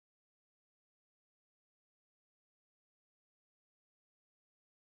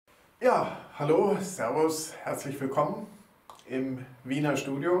Ja, hallo, servus, herzlich willkommen im Wiener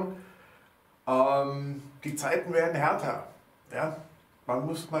Studio. Die Zeiten werden härter. Ja? Man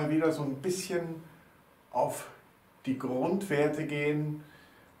muss mal wieder so ein bisschen auf die Grundwerte gehen.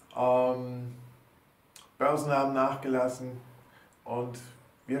 Börsen haben nachgelassen und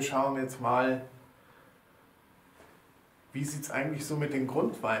wir schauen jetzt mal, wie sieht es eigentlich so mit den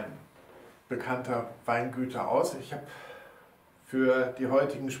Grundweinen bekannter Weingüter aus. Ich habe für die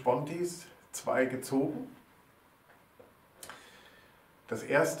heutigen Spontis 2 gezogen. Das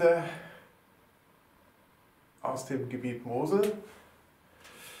erste aus dem Gebiet Mosel,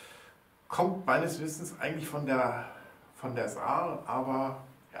 kommt meines Wissens eigentlich von der Saar, aber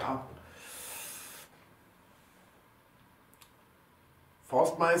ja,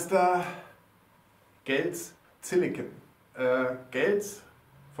 Forstmeister Geltz Zilliken.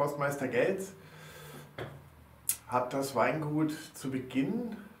 Forstmeister Geltz hat das Weingut zu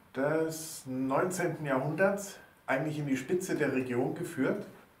Beginn des 19. Jahrhunderts eigentlich in die Spitze der Region geführt.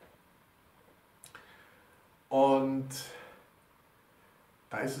 Und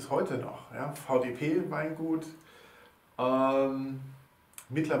da ist es heute noch, ja, VDP-Weingut,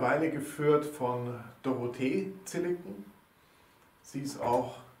 mittlerweile geführt von Dorothee Zilliken. Sie ist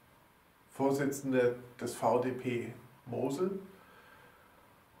auch Vorsitzende des VDP Mosel.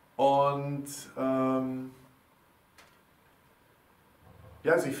 Und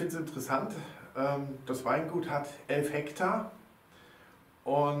ja, also ich finde es interessant. Das Weingut hat 11 Hektar.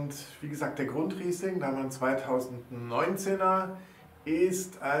 Und wie gesagt, der Grundriesling, da haben wir einen 2019er,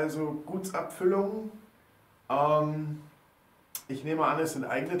 ist also Gutsabfüllung. Ich nehme an, es sind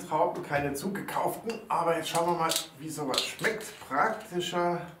eigene Trauben, keine zugekauften. Aber jetzt schauen wir mal, wie sowas schmeckt.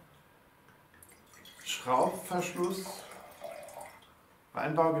 Praktischer Schraubverschluss.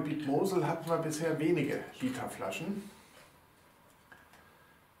 Weinbaugebiet Mosel hatten wir bisher wenige Literflaschen.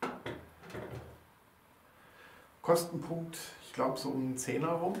 Kostenpunkt, ich glaube so um einen 10er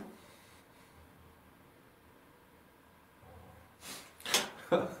rum.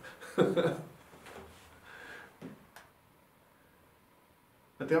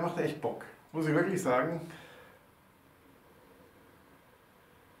 Der macht echt Bock, muss ich wirklich sagen.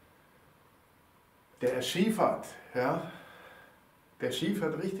 Der schiefert, ja. Der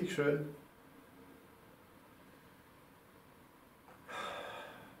schiefert richtig schön.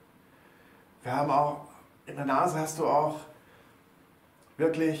 Wir haben auch, in der Nase hast du auch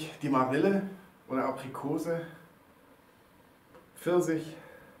wirklich die Marille oder Aprikose, Pfirsich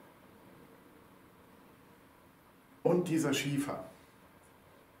und dieser Schiefer.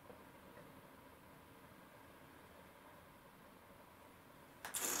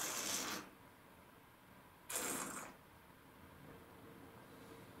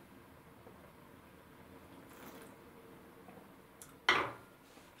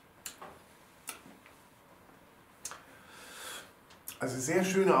 Also sehr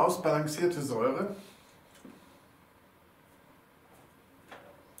schöne ausbalancierte Säure.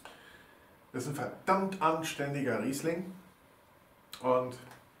 Das ist ein verdammt anständiger Riesling und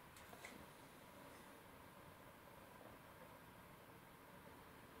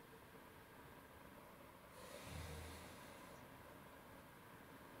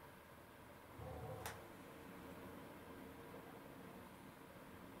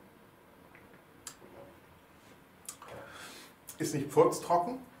ist nicht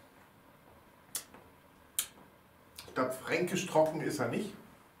furztrocken. Ich glaube, fränkisch trocken ist er nicht.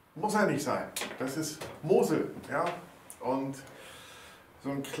 Muss er nicht sein. Das ist Mosel. Ja? Und so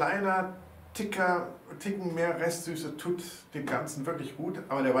ein kleiner Ticken mehr Restsüße tut dem Ganzen wirklich gut.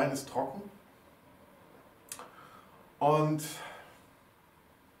 Aber der Wein ist trocken. Und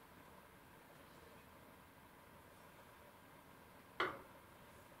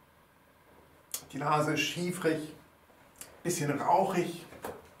die Nase ist schiefrig. Bisschen rauchig,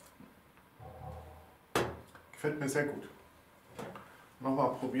 gefällt mir sehr gut.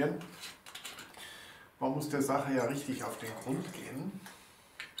 Nochmal probieren. Man muss der Sache ja richtig auf den Grund gehen.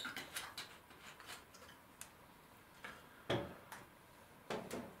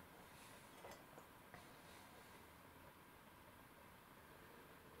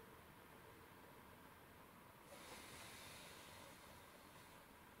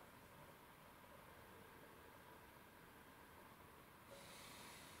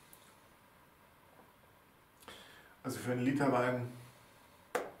 Also für einen Liter Wein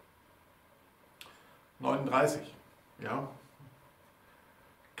 39, ja.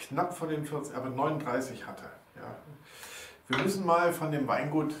 Knapp vor den 40, aber 39 hat er. Ja. Wir müssen mal von dem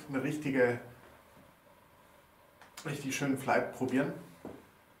Weingut eine richtig schönen Fleib probieren.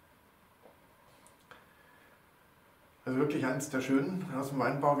 Also wirklich eines der schönen aus dem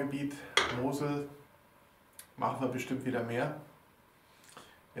Weinbaugebiet Mosel. Machen wir bestimmt wieder mehr.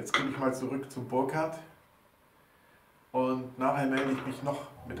 Jetzt gehe ich mal zurück zum Burkhard und nachher melde ich mich noch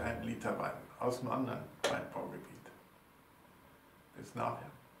mit einem Liter Wein aus einem anderen Weinbaugebiet. Bis nachher.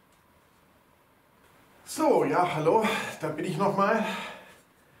 So, ja, hallo, da bin ich nochmal.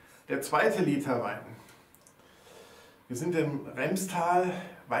 Der zweite Liter Wein. Wir sind im Remstal,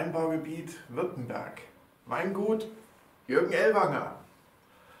 Weinbaugebiet Württemberg. Weingut Ellwanger.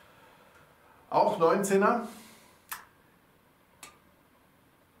 Auch 19er.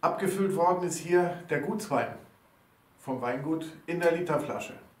 Abgefüllt worden ist hier der Gutswein vom Weingut in der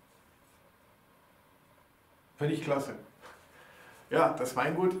Literflasche. Finde ich klasse. Ja, das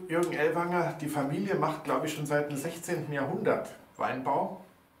Weingut Ellwanger, die Familie macht, glaube ich, schon seit dem 16. Jahrhundert Weinbau.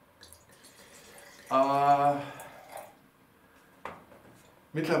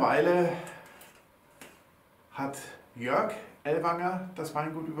 Mittlerweile hat Jörg Ellwanger das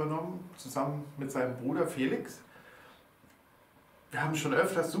Weingut übernommen, zusammen mit seinem Bruder Felix. Wir haben schon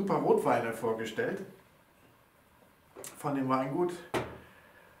öfters super Rotweine vorgestellt von dem Weingut.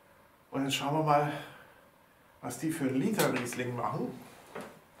 Und jetzt schauen wir mal, was die für einen Liter Riesling machen.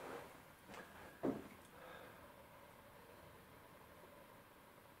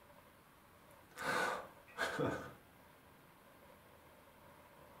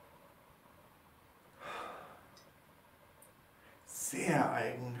 Sehr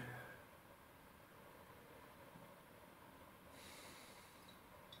eigen.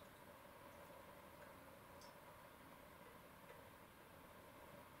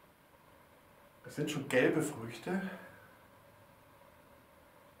 Das sind schon gelbe Früchte.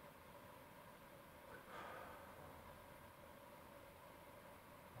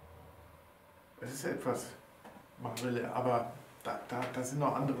 Es ist etwas Marille, aber da sind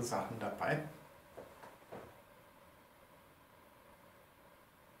noch andere Sachen dabei.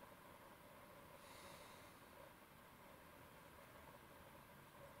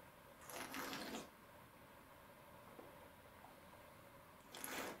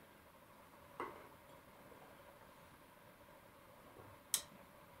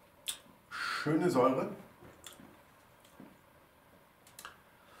 Schöne Säure,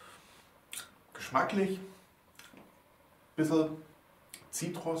 geschmacklich, bisschen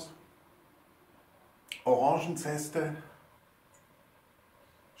Zitrus, Orangenzeste,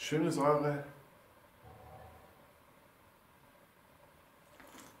 schöne Säure,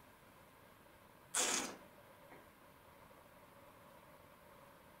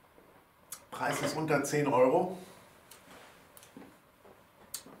 Preis ist unter 10 Euro.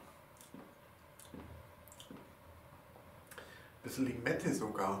 Bisschen Limette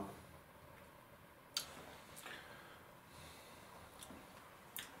sogar.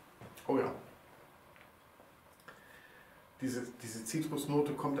 Oh ja. Diese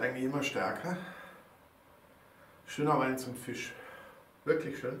Zitrusnote kommt eigentlich immer stärker. Schöner Wein zum Fisch.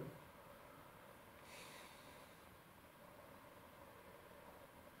 Wirklich schön.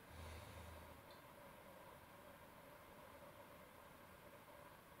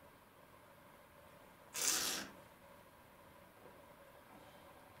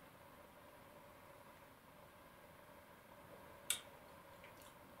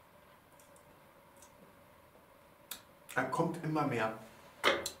 Da kommt immer mehr.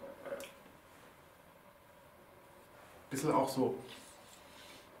 Bisschen auch so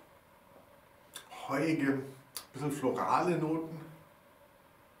heuige, bisschen florale Noten.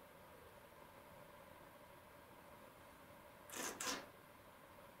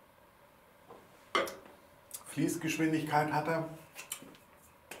 Fließgeschwindigkeit hat er.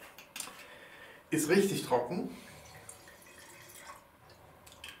 Ist richtig trocken.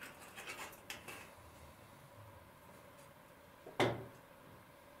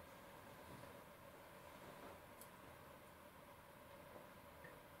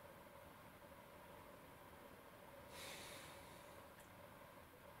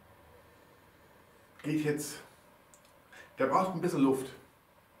 Geht jetzt, der braucht ein bisschen Luft,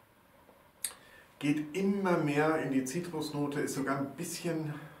 geht immer mehr in die Zitrusnote, ist sogar ein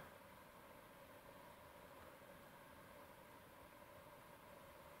bisschen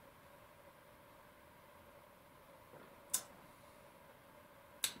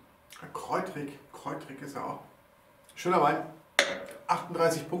kräutrig ist er auch. Schöner Wein,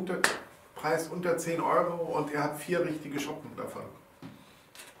 38 Punkte, Preis unter 10 Euro und er hat 4 richtige Schoppen davon.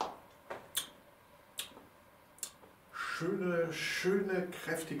 Schöne,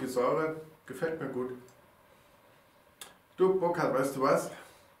 kräftige Säure. Gefällt mir gut. Du, Burkhard, weißt du was?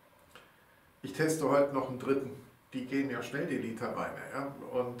 Ich teste heute noch einen dritten. Die gehen ja schnell, die Literweine. Ja?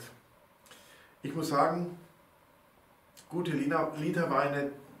 Und ich muss sagen, gute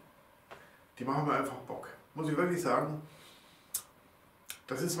Literweine, die machen mir einfach Bock. Muss ich wirklich sagen,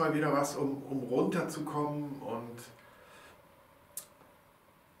 das ist mal wieder was, um runterzukommen und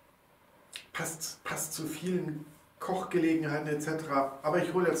passt zu vielen Kochgelegenheiten etc. Aber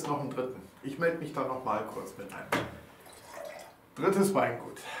ich hole jetzt noch einen dritten. Ich melde mich da noch mal kurz mit ein. Drittes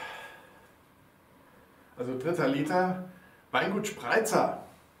Weingut. Also dritter Liter. Weingut Spreitzer.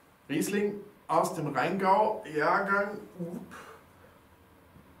 Riesling aus dem Rheingau. Jahrgang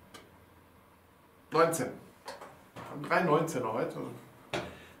 19. 3,19 heute.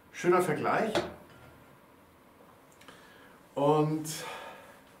 Schöner Vergleich. Und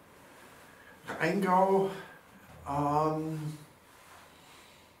Rheingau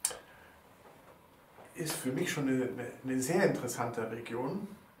ist für mich schon eine sehr interessante Region.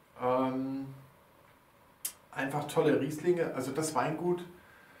 Einfach tolle Rieslinge. Also das Weingut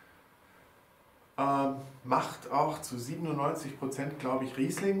macht auch zu 97%, glaube ich,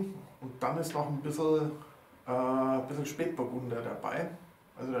 Riesling. Und dann ist noch ein bisschen Spätburgunder dabei.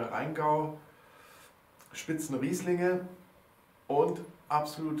 Also der Rheingau, Spitzen Rieslinge und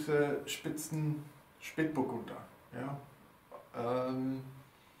absolute Spitzen Spätburgunder. Ja.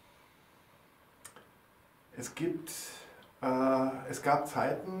 Es gab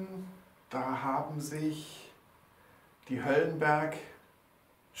Zeiten, da haben sich die Höllenberg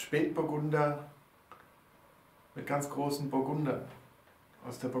Spätburgunder mit ganz großen Burgundern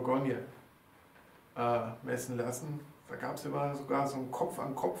aus der Bourgogne messen lassen. Da gab es immer sogar so ein Kopf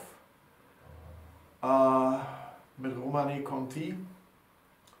an Kopf mit Romanée Conti.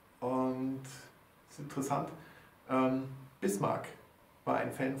 Und das ist interessant, Bismarck war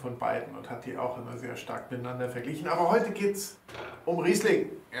ein Fan von beiden und hat die auch immer sehr stark miteinander verglichen. Aber heute geht es um Riesling.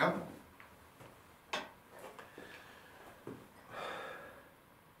 Ja?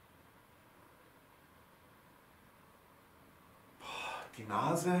 Die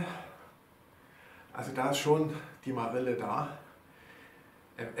Nase, also da ist schon die Marille da.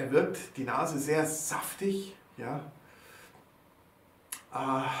 Er wirkt, die Nase, sehr saftig. Ja?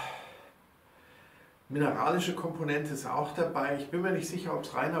 Mineralische Komponente ist auch dabei. Ich bin mir nicht sicher, ob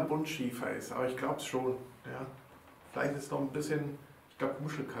es reiner Buntschiefer ist, aber ich glaube es schon. Ja. Vielleicht ist noch ein bisschen, ich glaube,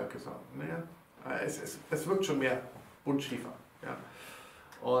 Muschelkalk ist auch. Naja, es wirkt schon mehr Buntschiefer. Ja.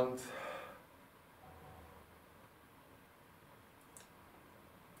 Und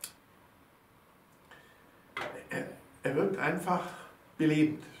er wirkt einfach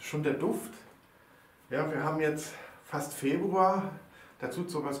belebend. Schon der Duft. Ja, wir haben jetzt fast Februar, da tut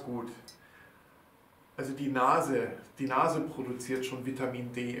sowas gut. Also die Nase produziert schon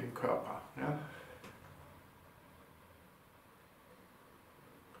Vitamin D im Körper. Ja?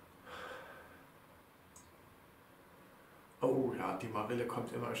 Oh ja, die Marille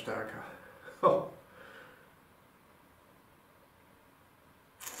kommt immer stärker. Oh.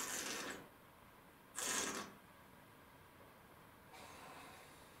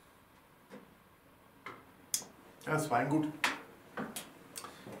 Das Weingut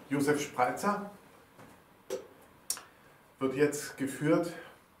Josef Spreitzer wird jetzt geführt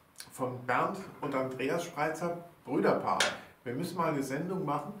von Bernd und Andreas Spreitzer, Brüderpaar. Wir müssen mal eine Sendung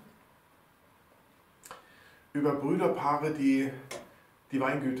machen über Brüderpaare, die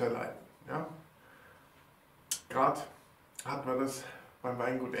Weingüter leiten. Ja? Gerade hatten wir das beim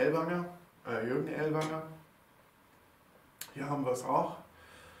Weingut Ellwanger, Jürgen Ellwanger. Hier haben wir es auch.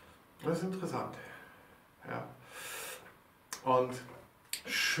 Das ist interessant. Ja. Und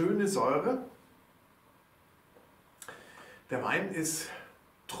schöne Säure. Der Wein ist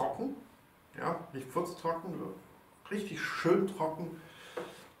trocken, ja, nicht furztrocken, richtig schön trocken.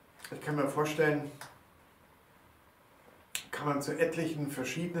 Ich kann mir vorstellen, kann man zu etlichen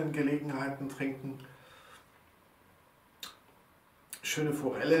verschiedenen Gelegenheiten trinken. Schöne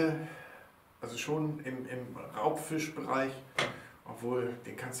Forelle, also schon im Raubfischbereich, obwohl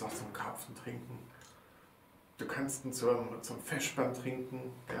den kannst du auch zum Karpfen trinken. Du kannst ihn zum Feschbarn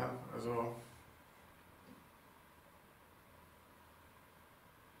trinken, ja, also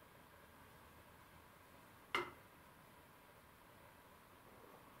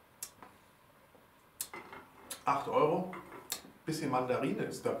 €8. Bisschen Mandarine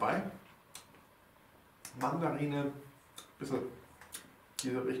ist dabei. Mandarine, bisschen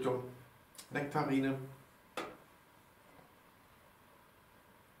diese Richtung Nektarine.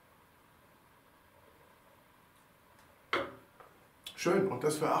 Schön, und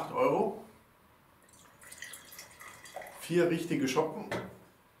das für €8. 4 richtige Schoppen.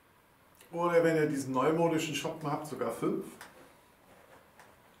 Oder wenn ihr diesen neumodischen Schoppen habt, sogar 5.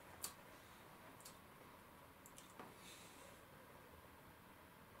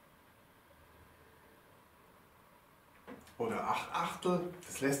 oder 8 Achtel.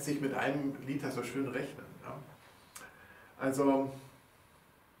 Das lässt sich mit einem Liter so schön rechnen. Ja. Also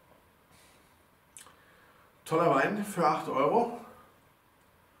toller Wein für 8 Euro.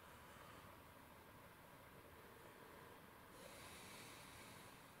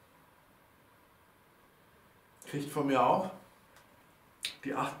 Kriegt von mir auch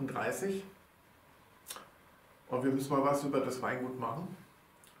die 38. Und wir müssen mal was über das Weingut machen.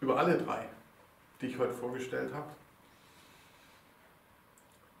 Über alle drei, die ich heute vorgestellt habe.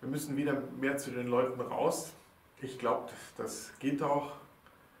 Wir müssen wieder mehr zu den Leuten raus. Ich glaube, das geht auch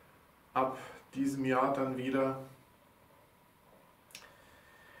ab diesem Jahr dann wieder.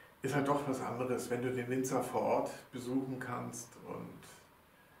 Ist halt doch was anderes, wenn du den Winzer vor Ort besuchen kannst und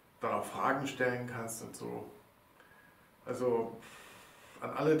dann auch Fragen stellen kannst und so. Also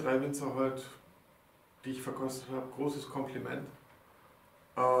an alle drei Winzer heute, die ich verkostet habe, großes Kompliment.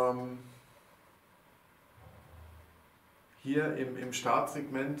 Hier im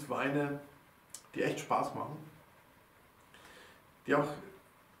Startsegment Weine, die echt Spaß machen, die auch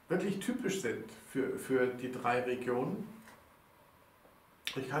wirklich typisch sind für die drei Regionen.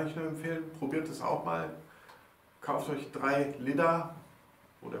 Ich kann euch nur empfehlen, probiert es auch mal, kauft euch 3 Liter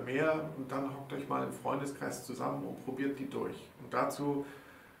oder mehr und dann hockt euch mal im Freundeskreis zusammen und probiert die durch. Und dazu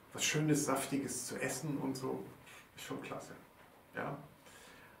was Schönes, Saftiges zu essen und so, ist schon klasse. Ja?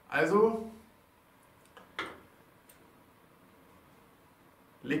 Also,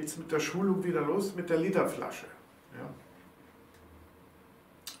 legt es mit der Schulung wieder los, mit der Literflasche. Ja?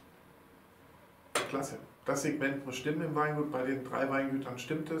 Klasse. Das Segment muss stimmen im Weingut, bei den 3 Weingütern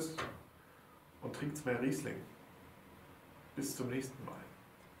stimmt es. Und trinkt mehr Riesling. Bis zum nächsten Mal.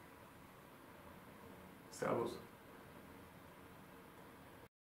 Servus.